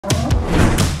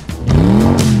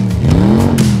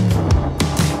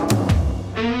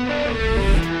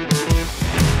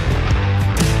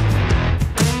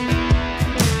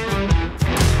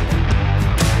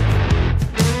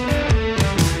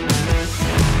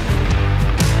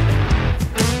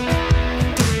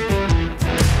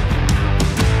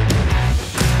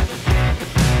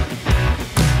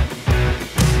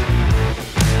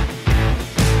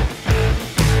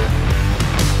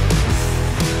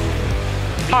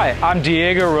Hi, I'm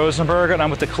Diego Rosenberg and I'm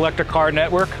with the Collector Car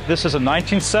Network. This is a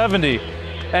 1970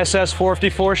 SS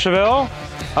 454 Chevelle.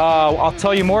 I'll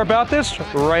tell you more about this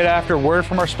right after a word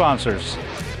from our sponsors.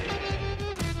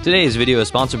 Today's video is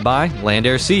sponsored by Land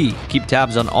Air Sea. Keep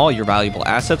tabs on all your valuable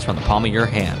assets from the palm of your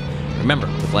hand. Remember,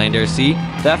 with Land Air Sea,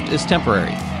 theft is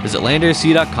temporary. Visit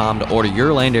landairSea.com to order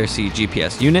your Land Air Sea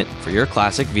GPS unit for your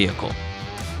classic vehicle.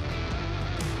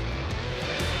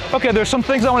 Okay, there's some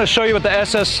things I want to show you about the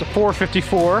SS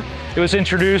 454. It was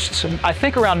introduced, I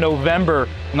think, around November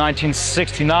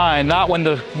 1969, not when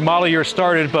the model year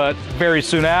started, but very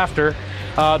soon after.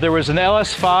 There was an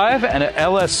LS5 and an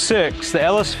LS6. The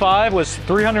LS5 was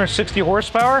 360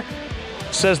 horsepower.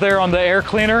 It says there on the air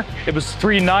cleaner, it was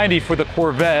 390 for the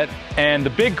Corvette and the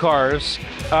big cars.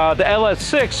 The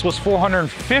LS6 was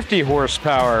 450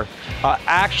 horsepower.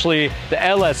 Actually, the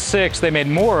LS6 they made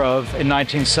more of in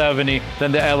 1970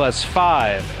 than the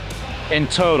LS5 in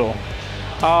total.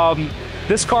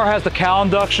 This car has the cowl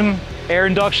induction, air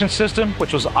induction system,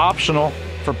 which was optional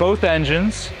for both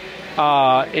engines.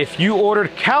 If you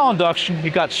ordered cowl induction,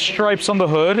 you got stripes on the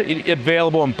hood,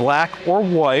 available in black or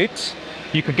white.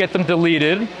 You could get them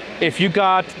deleted. If you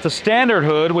got the standard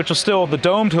hood, which is still the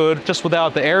domed hood, just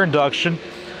without the air induction,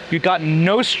 you got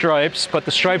no stripes, but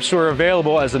the stripes were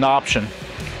available as an option.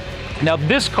 Now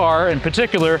this car in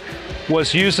particular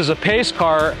was used as a pace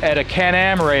car at a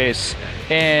Can-Am race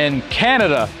in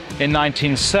Canada in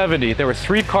 1970. There were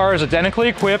 3 cars identically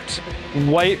equipped,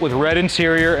 white with red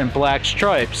interior and black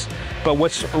stripes. But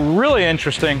what's really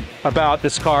interesting about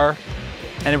this car,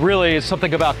 and it really is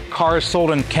something about cars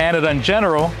sold in Canada in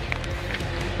general,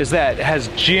 is that it has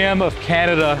GM of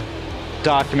Canada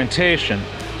documentation,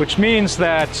 which means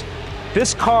that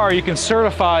this car you can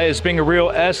certify as being a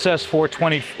real SS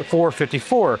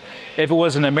 454. If it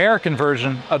was an American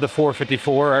version of the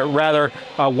 454, or rather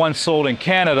one sold in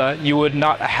Canada, you would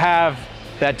not have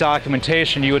that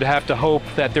documentation. You would have to hope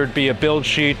that there'd be a build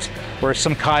sheet or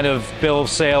some kind of bill of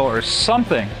sale or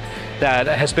something that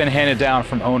has been handed down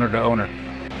from owner to owner.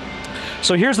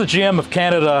 So here's the GM of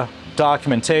Canada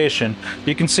documentation.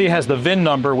 You can see it has the VIN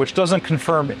number, which doesn't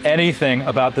confirm anything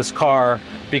about this car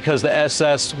because the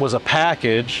SS was a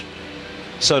package,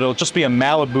 so it'll just be a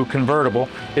Malibu convertible.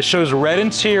 It shows red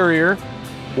interior,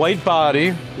 white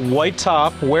body, white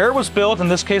top, where it was built, in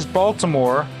this case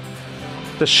Baltimore,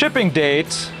 the shipping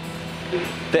date,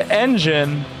 the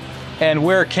engine, and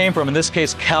where it came from, in this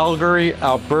case Calgary,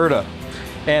 Alberta.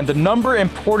 And the number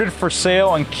imported for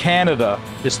sale in Canada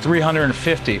is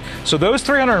 350. So those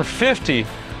 350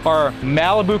 are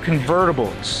Malibu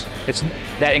convertibles.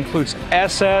 That includes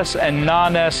SS and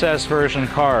non-SS version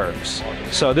cars.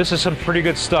 So this is some pretty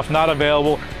good stuff, not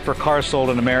available for cars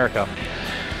sold in America.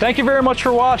 Thank you very much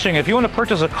for watching. If you want to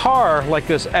purchase a car like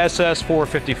this SS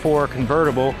 454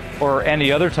 convertible or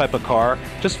any other type of car,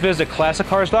 just visit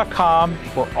classiccars.com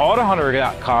or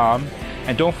AutoHunter.com.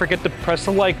 And don't forget to press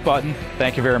the like button.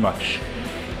 Thank you very much.